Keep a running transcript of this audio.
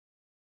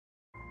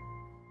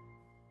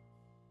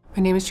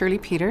My name is Shirley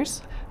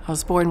Peters. I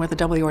was born with a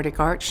double aortic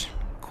arch,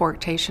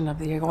 coarctation of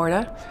the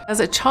aorta.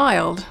 As a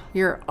child,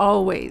 you're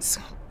always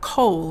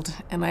cold,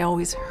 and I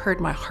always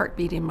heard my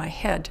heartbeat in my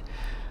head.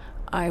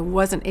 I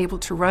wasn't able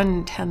to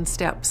run 10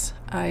 steps.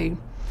 I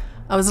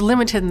was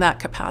limited in that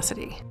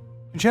capacity.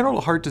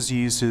 Congenital heart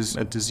disease is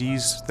a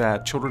disease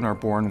that children are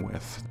born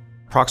with.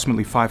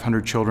 Approximately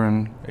 500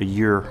 children a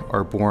year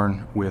are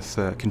born with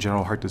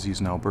congenital heart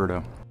disease in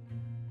Alberta.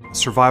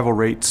 Survival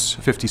rates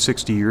 50,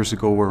 60 years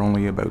ago were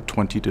only about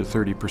 20 to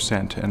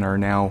 30% and are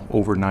now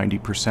over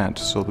 90%.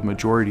 So the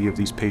majority of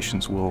these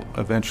patients will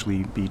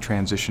eventually be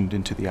transitioned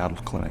into the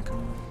adult clinic.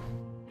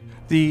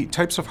 The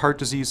types of heart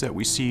disease that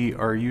we see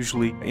are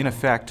usually, in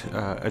effect,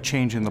 a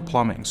change in the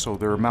plumbing. So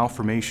there are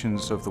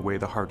malformations of the way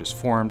the heart is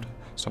formed.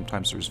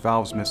 Sometimes there's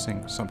valves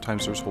missing,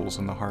 sometimes there's holes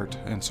in the heart,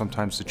 and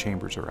sometimes the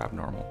chambers are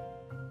abnormal.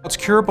 It's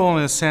curable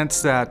in a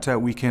sense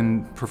that we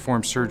can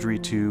perform surgery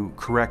to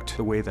correct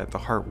the way that the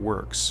heart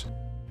works.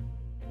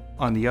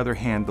 On the other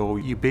hand, though,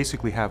 you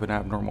basically have an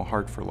abnormal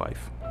heart for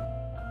life.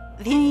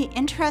 The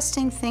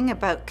interesting thing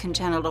about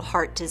congenital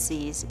heart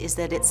disease is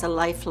that it's a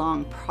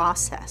lifelong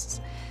process.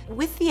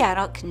 With the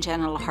Adult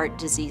Congenital Heart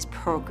Disease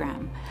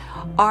Program,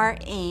 our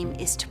aim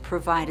is to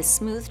provide a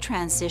smooth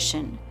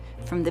transition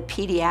from the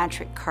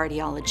pediatric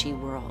cardiology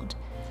world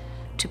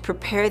to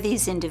prepare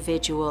these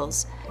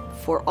individuals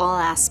for all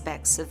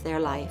aspects of their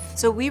life.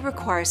 So we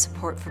require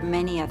support from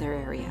many other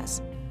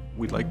areas.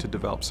 We'd like to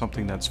develop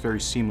something that's very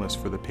seamless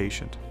for the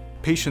patient.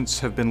 Patients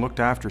have been looked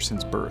after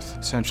since birth,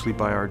 essentially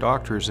by our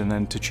doctors, and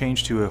then to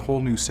change to a whole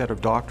new set of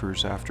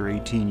doctors after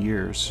 18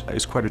 years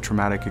is quite a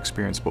traumatic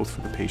experience, both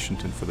for the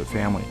patient and for the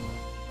family.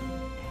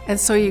 And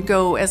so you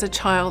go as a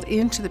child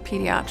into the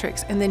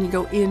pediatrics, and then you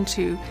go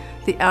into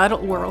the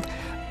adult world.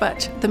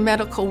 But the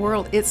medical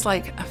world, it's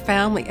like a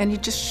family, and you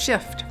just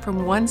shift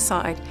from one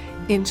side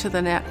into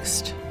the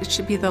next. It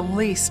should be the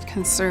least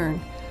concern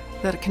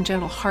that a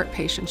congenital heart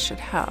patient should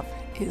have,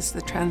 is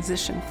the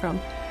transition from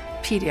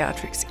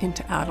pediatrics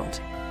into adult.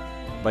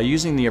 By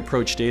using the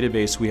Approach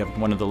database, we have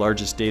one of the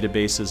largest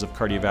databases of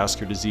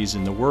cardiovascular disease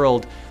in the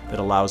world that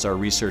allows our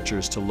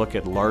researchers to look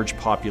at large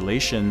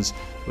populations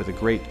with a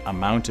great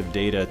amount of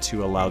data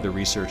to allow the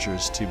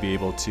researchers to be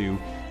able to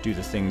do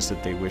the things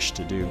that they wish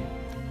to do.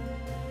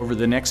 Over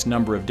the next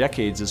number of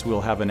decades, as we'll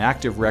have an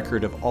active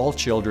record of all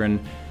children,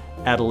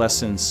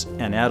 adolescents,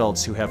 and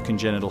adults who have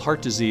congenital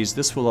heart disease,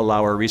 this will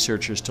allow our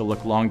researchers to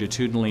look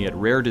longitudinally at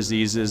rare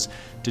diseases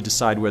to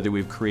decide whether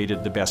we've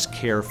created the best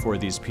care for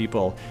these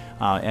people.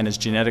 And as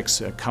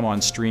genetics come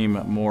on stream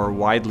more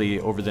widely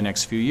over the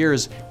next few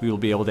years, we will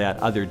be able to add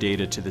other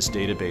data to this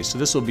database. So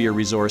this will be a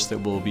resource that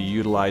will be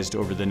utilized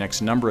over the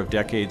next number of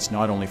decades,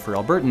 not only for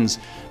Albertans,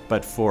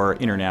 but for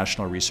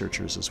international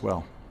researchers as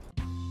well.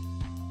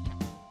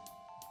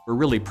 We're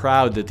really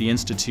proud that the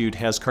Institute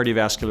has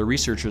cardiovascular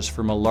researchers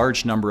from a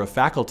large number of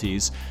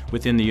faculties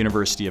within the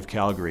University of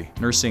Calgary.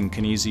 Nursing,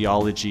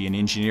 kinesiology, and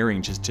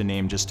engineering, just to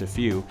name just a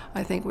few.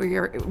 I think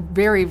we're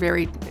very,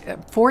 very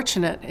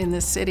fortunate in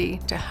this city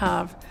to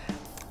have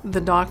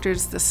the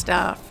doctors, the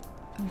staff,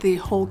 the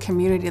whole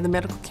community, the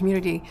medical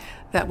community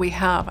that we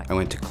have. I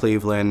went to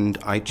Cleveland.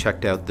 I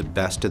checked out the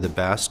best of the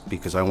best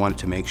because I wanted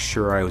to make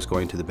sure I was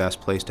going to the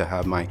best place to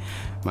have my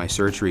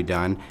surgery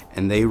done,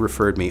 and they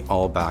referred me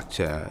all back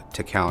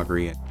to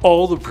Calgary.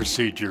 All the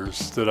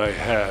procedures that I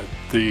had,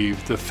 the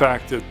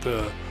fact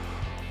that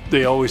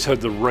they always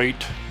had the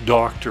right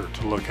doctor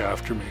to look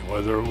after me,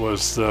 whether it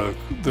was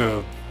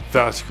the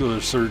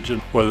vascular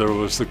surgeon, whether it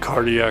was the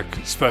cardiac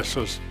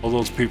specialist, all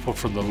those people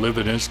from the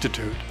Libin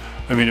Institute.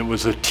 I mean, it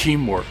was a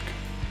teamwork.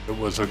 It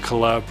was a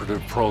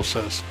collaborative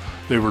process.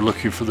 They were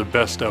looking for the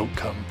best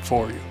outcome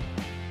for you.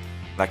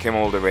 I came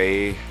all the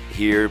way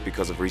here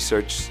because of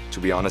research. To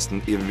be honest, I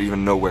didn't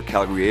even know where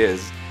Calgary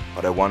is,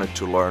 but I wanted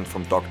to learn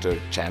from Dr.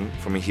 Chen.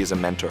 For me, he's a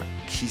mentor.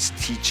 He's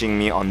teaching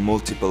me on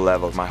multiple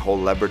levels. My whole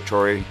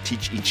laboratory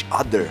teach each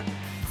other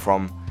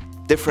from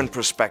different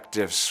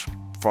perspectives,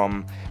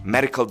 from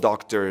medical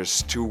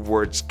doctors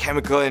towards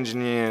chemical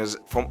engineers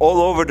from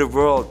all over the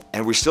world.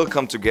 And we still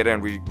come together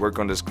and we work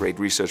on this great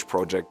research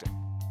project.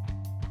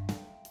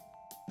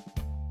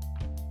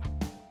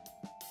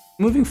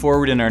 Moving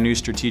forward in our new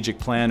strategic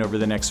plan over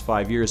the next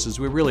 5 years is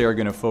we really are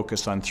going to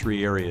focus on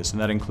 3 areas, and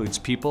that includes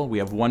people. We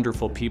have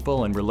wonderful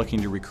people and we're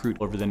looking to recruit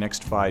over the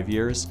next 5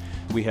 years.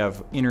 We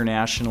have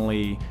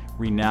internationally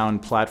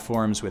renowned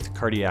platforms with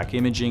cardiac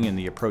imaging and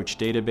the Approach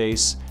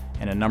database,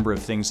 and a number of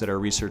things that our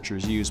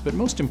researchers use, but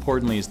most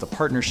importantly is the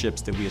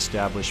partnerships that we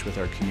establish with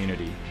our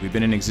community. We've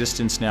been in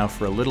existence now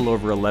for a little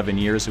over 11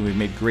 years and we've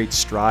made great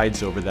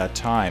strides over that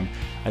time.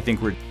 I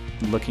think we're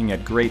looking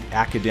at great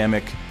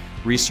academic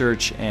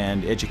research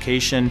and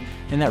education,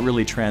 and that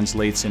really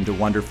translates into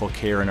wonderful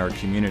care in our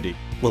community.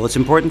 Well, it's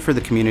important for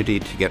the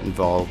community to get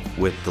involved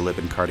with the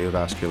Libin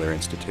Cardiovascular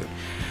Institute.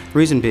 The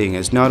reason being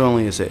is not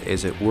only is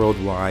it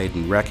worldwide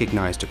and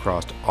recognized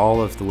across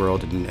all of the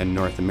world and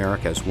North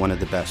America as one of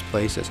the best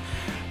places,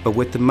 but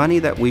with the money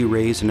that we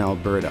raise in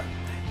Alberta,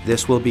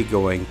 this will be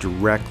going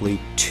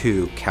directly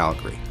to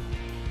Calgary.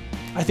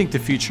 I think the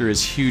future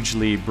is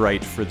hugely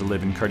bright for the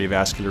Libin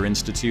Cardiovascular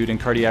Institute and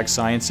cardiac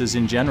sciences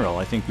in general.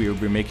 I think we will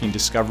be making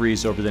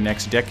discoveries over the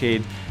next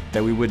decade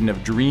that we wouldn't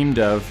have dreamed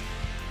of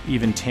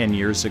even 10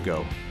 years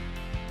ago.